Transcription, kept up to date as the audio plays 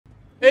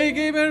Hey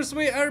gamers,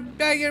 we are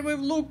back here with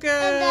Lucas.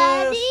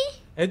 Daddy?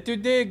 And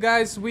today,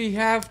 guys, we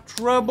have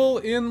trouble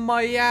in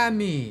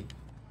Miami.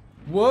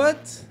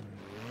 What?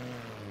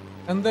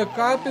 And the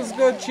cop is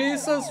gonna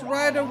chase us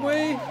right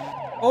away?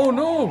 Oh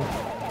no!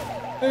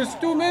 There's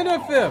too many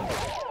of them.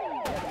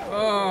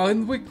 Oh,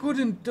 and we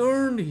couldn't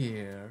turn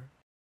here.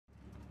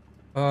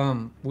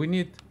 We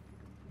need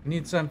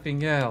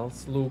something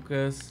else,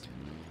 Lucas.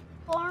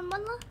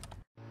 Formula?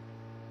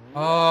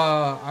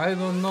 I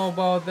don't know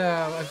about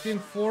that. I think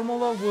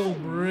formula will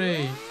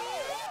break.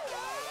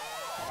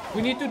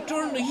 We need to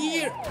turn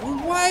here.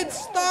 Why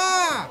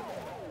stop?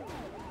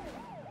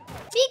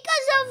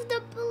 Because of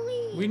the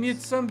police. We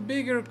need some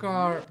bigger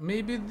car.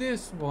 Maybe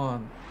this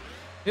one.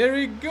 Here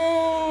he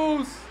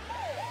goes.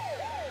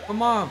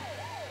 Come on.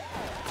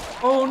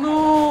 Oh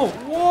no.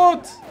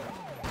 What?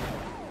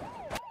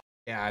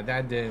 Yeah,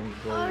 that didn't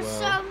go Or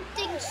well.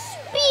 something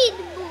speed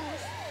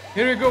boost.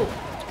 Here we go.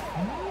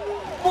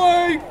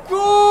 My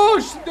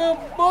gosh, the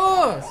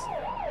bus.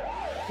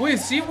 Wait,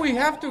 see, we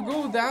have to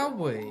go that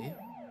way.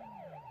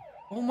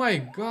 Oh my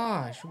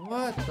gosh,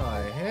 what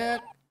the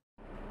heck?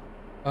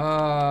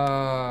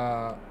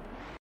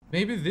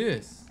 Maybe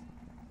this.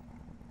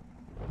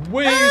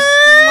 Wasteland!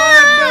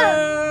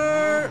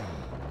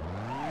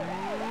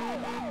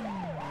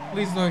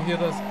 Please don't hit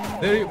us.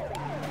 There you.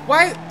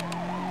 Why?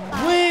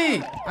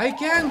 Wait, I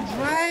can't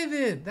drive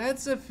it.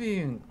 That's a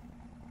thing.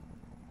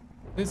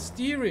 The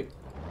steering.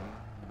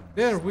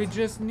 There, we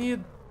just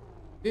need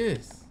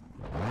this.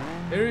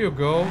 There you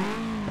go.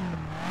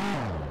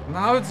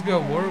 Now it's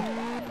gonna work.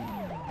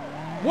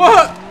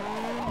 What?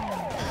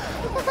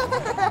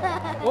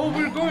 Oh,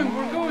 we're going.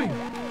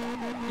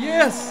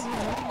 Yes.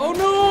 Oh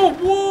no!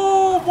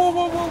 Whoa, whoa,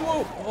 whoa, whoa,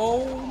 whoa!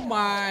 Oh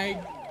my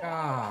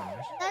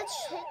gosh. Let's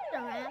hit the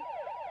ramp.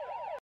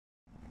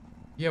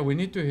 Yeah, we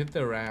need to hit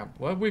the ramp.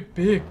 What we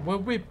pick?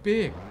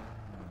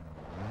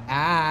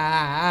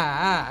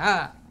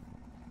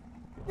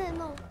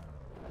 No.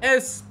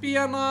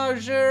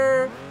 Espionage!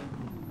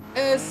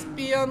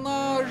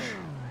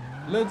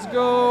 Let's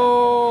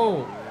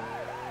go!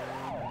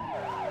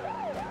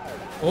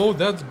 Oh,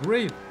 that's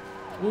great.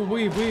 Oh,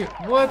 wait,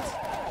 what?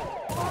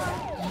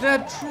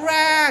 The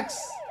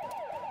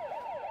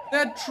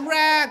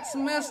tracks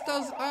messed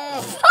us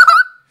up.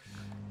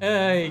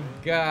 Hey,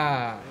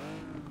 God.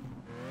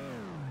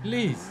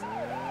 Please.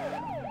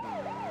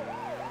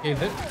 Okay,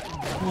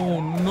 oh,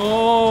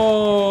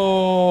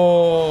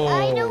 no.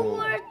 I know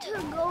where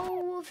to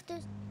go with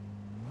this.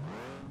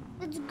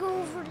 Let's go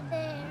over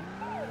there.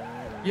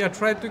 Yeah,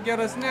 try to get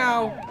us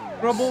now.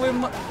 Trouble in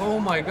my... Oh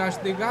my gosh,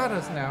 they got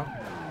us now.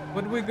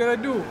 What we gonna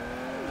do?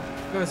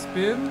 Gonna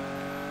spin?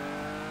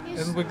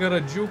 And we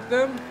gotta juke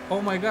them?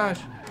 Oh my gosh.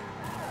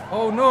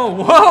 Oh no,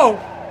 whoa!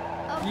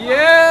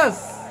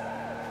 Yes!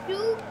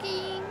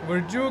 Juking.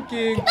 We're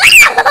juking.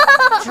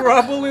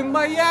 Trouble in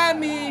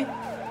Miami.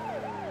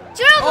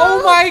 Trouble.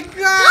 Oh my gosh!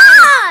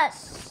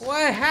 Yes.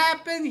 What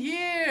happened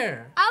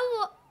here?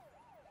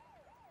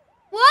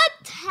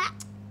 What?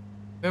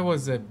 That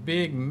was a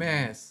big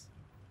mess.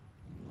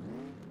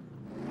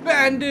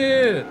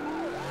 Bandit!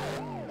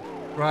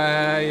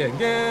 Try and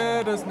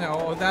get us now.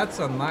 Oh, that's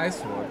a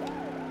nice one.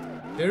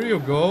 Here you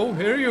go.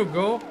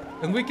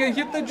 And we can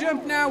hit the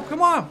jump now.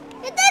 Come on.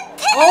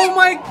 Oh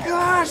my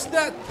gosh,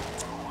 that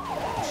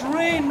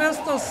train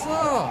messed us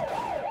up.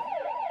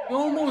 We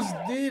almost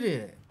did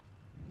it.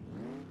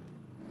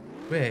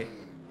 Wait,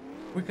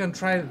 we can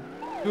try to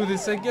do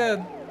this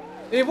again.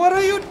 Hey, what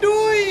are you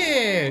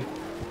doing?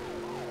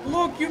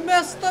 Look, you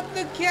messed up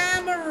the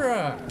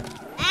camera.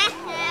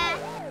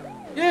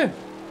 Yeah,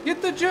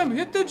 hit the jump.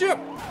 Again?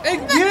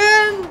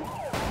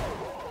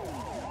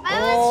 I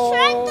was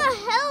trying to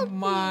help you.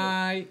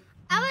 My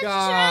I was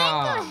God.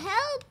 trying to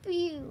help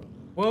you.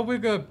 What we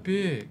got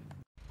big?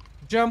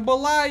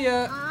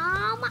 Jambalaya.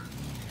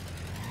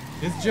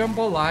 Is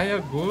jambalaya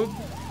good?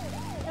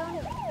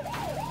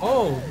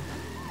 Oh,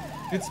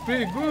 it's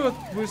pretty good.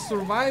 We're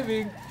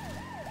surviving.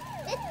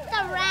 It's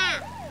the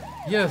ramp.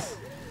 Yes.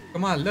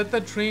 Come on, let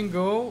the train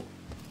go.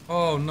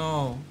 Oh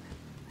no.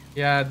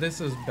 Yeah, this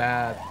is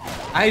bad.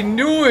 I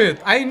knew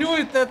it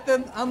that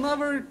then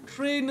another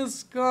train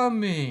is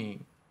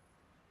coming.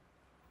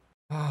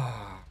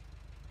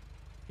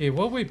 Okay,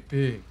 what we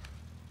pick?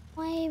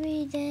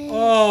 Maybe this.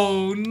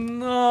 Oh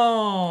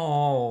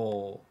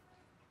no.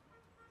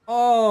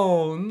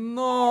 Oh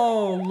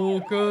no,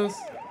 Lucas.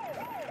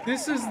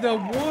 This is the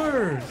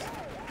worst.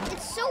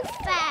 It's so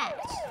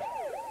fast.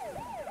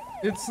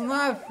 It's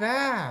not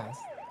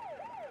fast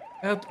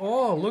at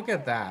all. Look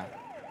at that.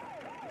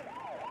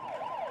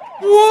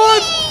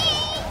 What?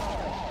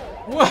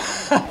 What?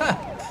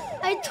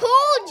 I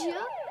told you.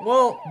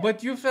 Well,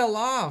 but you fell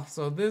off,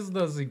 so this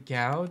doesn't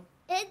count.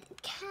 It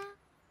can.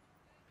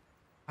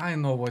 I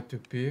know what to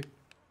pick.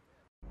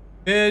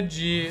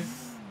 Veggie.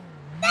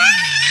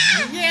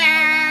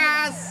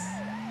 Yes!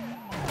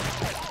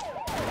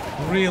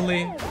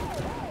 Really?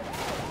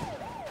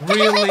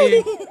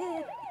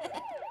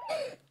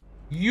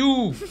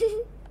 You!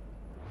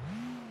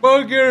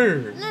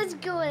 Burger! Let's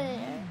go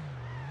there.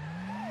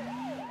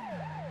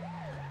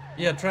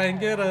 Yeah, try and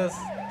get us.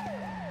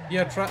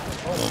 Yeah, try.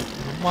 Oh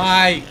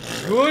my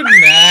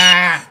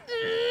goodness.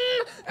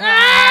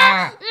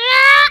 Ah.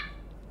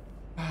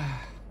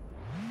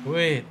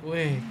 Wait.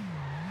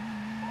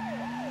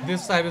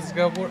 This time it's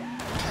gonna work.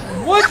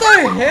 What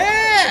the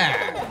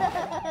heck?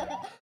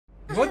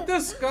 What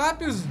this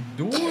cop is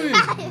doing,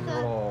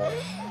 bro?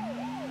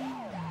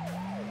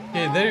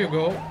 Okay, there you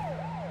go.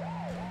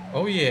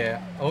 Oh yeah.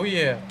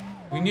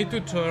 We need to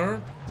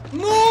turn.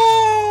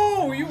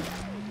 No!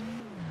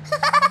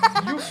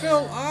 You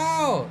fell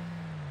out.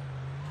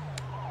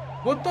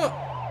 What the?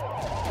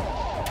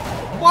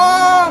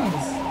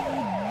 Bombs!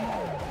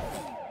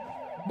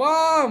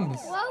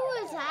 What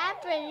was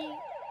happening?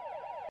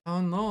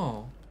 Oh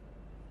no.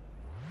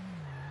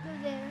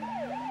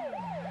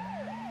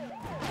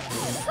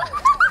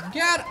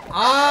 Get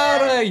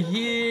out of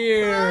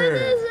here!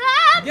 What is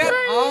happening? Get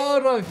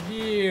out of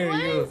here,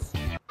 What you. is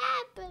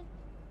happening?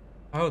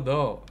 Oh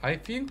no, I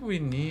think we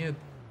need.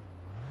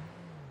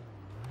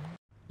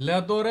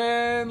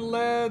 Ledoren.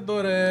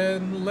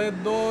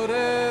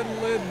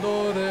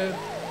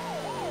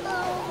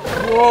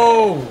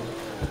 Whoa!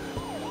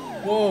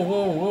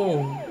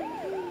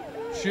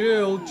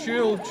 Chill.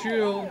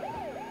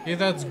 Okay,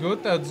 that's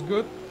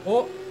good.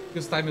 Oh,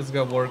 this time it's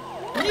gonna work.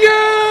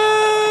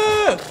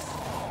 Yes!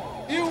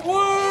 It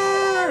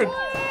worked!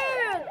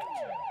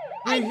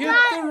 We hit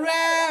the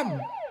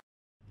ram!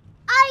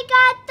 I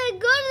got the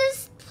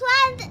goodest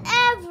plant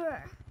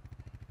ever.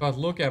 But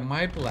look at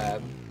my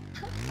plan.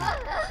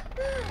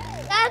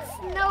 That's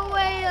no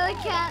way it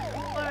can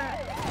work.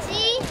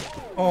 See?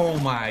 Oh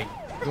my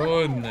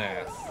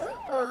goodness.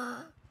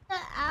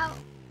 Ow.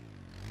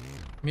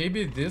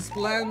 Maybe this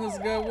plan is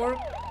gonna work?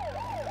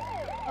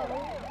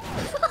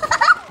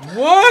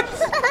 What?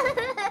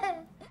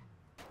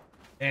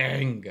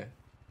 Dang.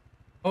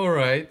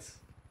 Alright.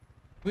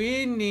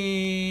 We need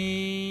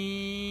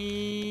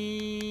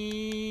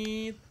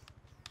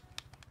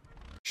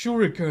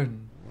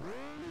shuriken.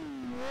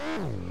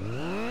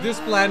 This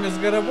plan is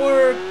gonna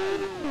work.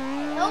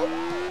 Nope.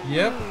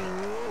 Yep.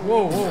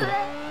 Whoa.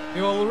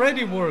 It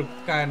already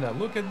worked, kinda.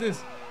 Look at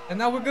this. And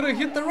now we're gonna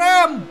hit the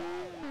ram.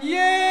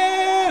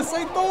 Yes!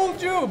 I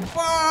told you!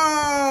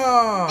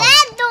 Bam!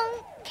 That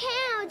don't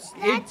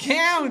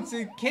count.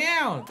 It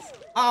counts!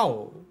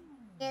 Ow!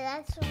 Yeah,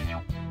 that's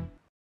right.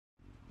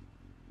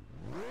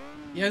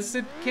 Yes,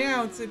 it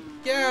counts!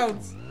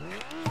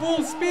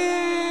 Full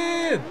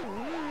speed!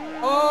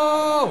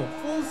 Oh!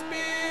 Full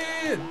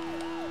speed!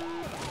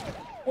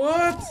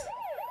 What?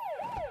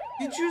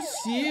 Did you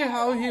see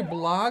how he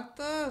blocked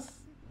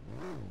us?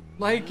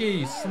 Like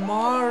a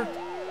smart...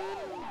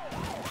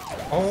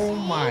 Oh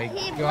my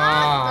He god!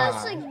 blocked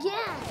us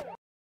again.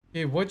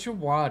 Hey, what you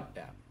want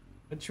now?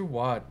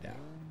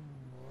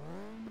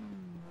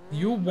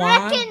 You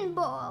want? Wrecking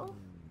ball.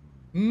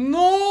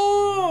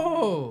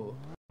 No!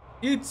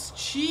 It's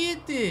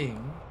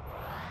cheating!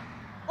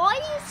 Why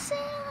you say it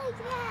like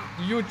that?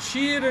 You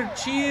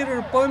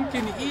cheater,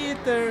 pumpkin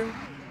eater!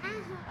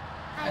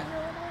 I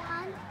don't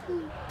want to.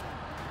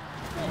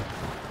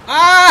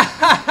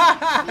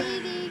 Ah!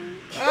 Eating.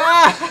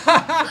 Ah!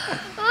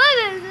 What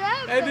is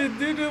that? And it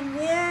didn't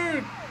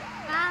work!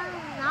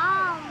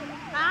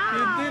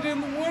 It No.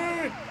 didn't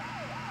work!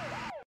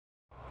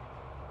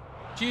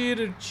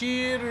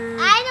 Cheater!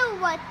 I know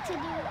what to do.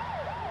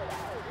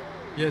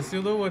 Yes,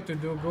 you know what to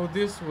do. Go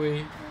this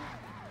way.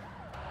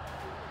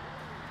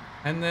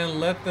 And then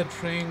let the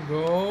train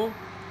go.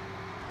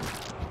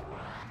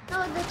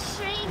 No, the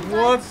train.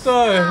 What got the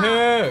stuck.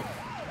 heck?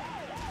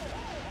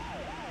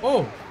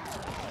 Oh!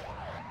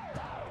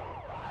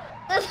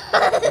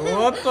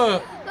 What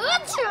the?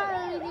 What's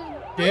wrong?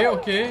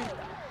 Okay.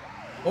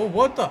 Oh,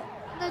 what the?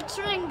 The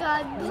train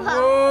got blocked.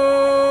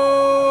 Whoa!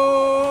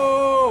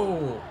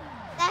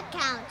 That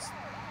counts.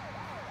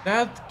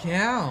 That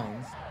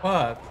counts,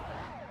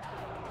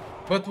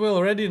 but we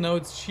already know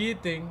it's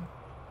cheating.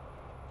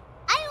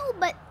 I know,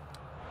 but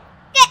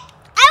yeah,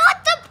 I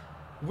want to.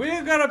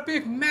 We gotta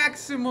pick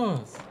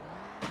Maximus.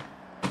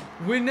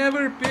 We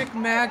never pick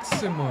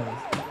Maximus.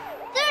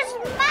 There's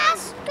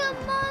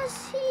Maximus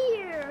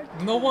here.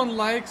 No one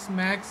likes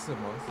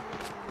Maximus.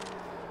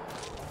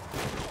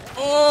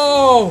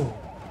 Oh!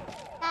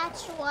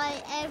 That's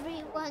why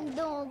everyone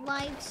don't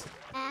like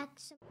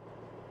Maximus.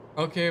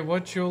 Okay,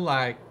 what you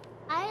like?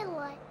 I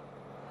like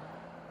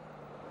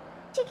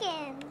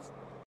chickens.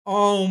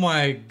 Oh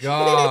my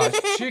gosh,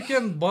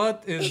 chicken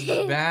butt is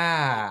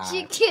bad.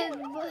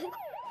 Chicken butt.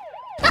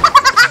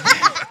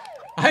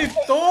 I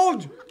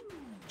told you.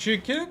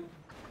 Chicken?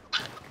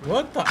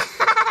 What the?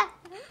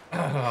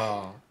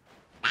 Oh.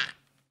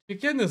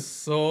 Chicken is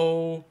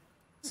so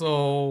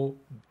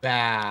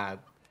bad.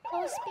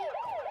 Oh, speak.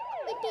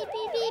 Beep, beep,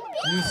 beep, beep,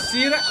 beep. You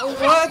see that?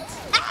 What?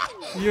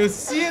 You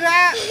see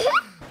that?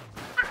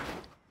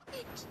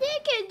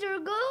 Chickens are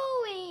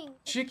going.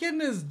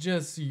 Chicken is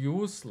just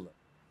useless.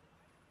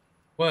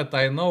 But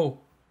I know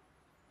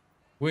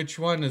which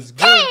one is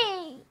good.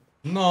 Hey!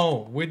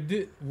 No, with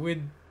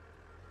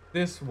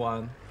this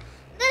one.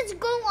 Let's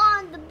go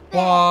on the bed.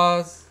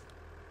 Pause.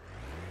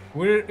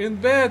 We're in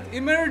bed.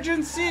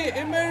 Emergency!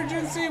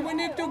 Emergency! We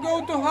need to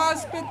go to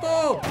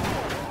hospital!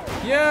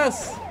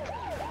 Yes!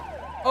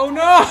 Oh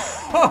no!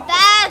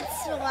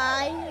 That's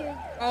why you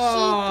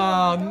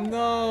Oh cheated.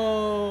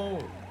 no!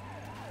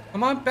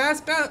 Come on,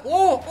 pass.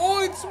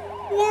 Oh, it's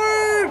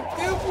worked!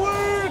 It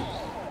worked!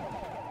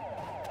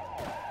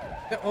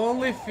 The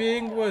only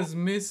thing was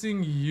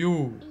missing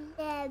you.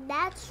 Yeah,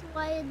 that's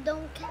why it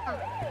don't count.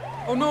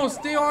 Oh no,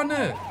 stay on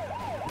it!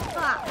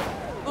 Fuck.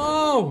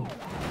 Oh!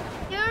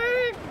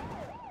 You're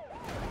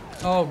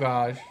Oh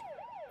gosh.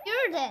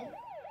 dead.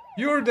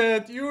 You're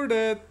dead, you're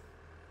dead.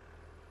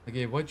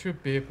 Okay, what's your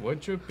pick?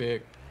 What's your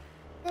pick?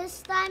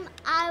 This time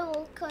I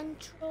will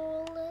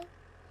control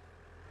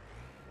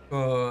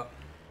it.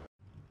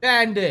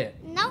 Bandit!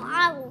 Now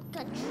I will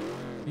control.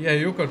 Yeah,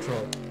 you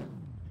control.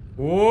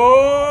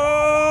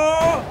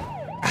 Whoa!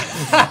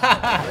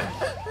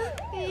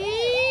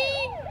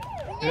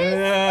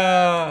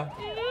 Yeah!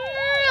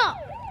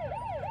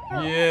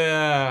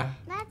 Yeah!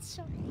 That's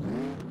so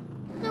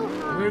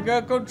hard. We're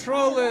gonna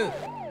control it!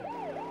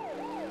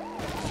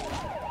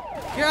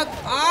 Get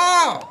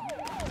out!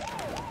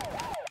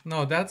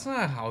 No, that's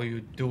not how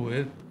you do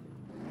it.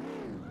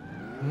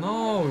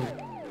 No!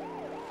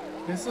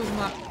 This is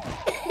not...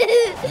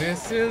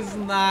 This is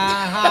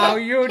not how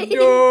you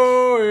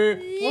do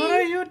it! What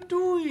are you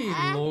doing,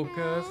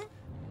 Lucas?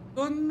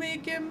 Don't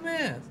make a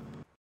mess!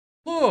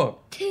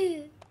 Look!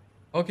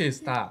 Okay,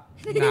 stop.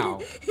 Now,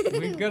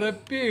 we gotta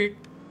pick...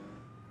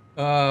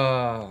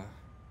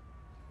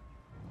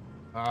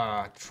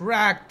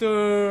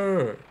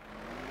 tractor!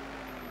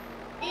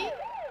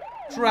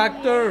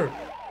 Tractor!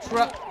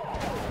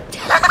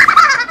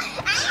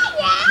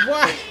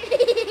 Why?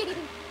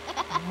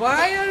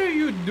 Why are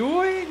you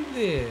doing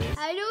this?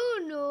 I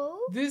don't know.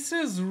 This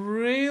is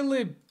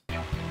really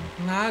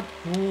not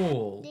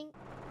cool.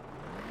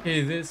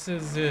 Okay, this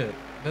is it.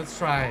 Let's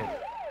try it.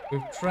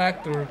 With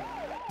tractor.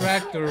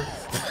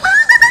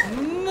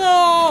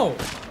 No!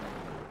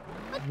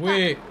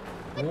 Wait,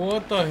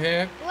 what the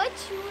heck? What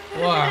you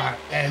Wow.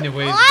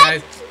 Anyways, What?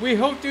 guys, we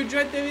hope you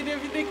enjoyed the video.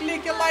 If you did,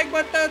 click a like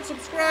button,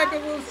 subscribe,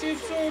 and we'll see you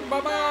soon.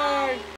 Bye-bye.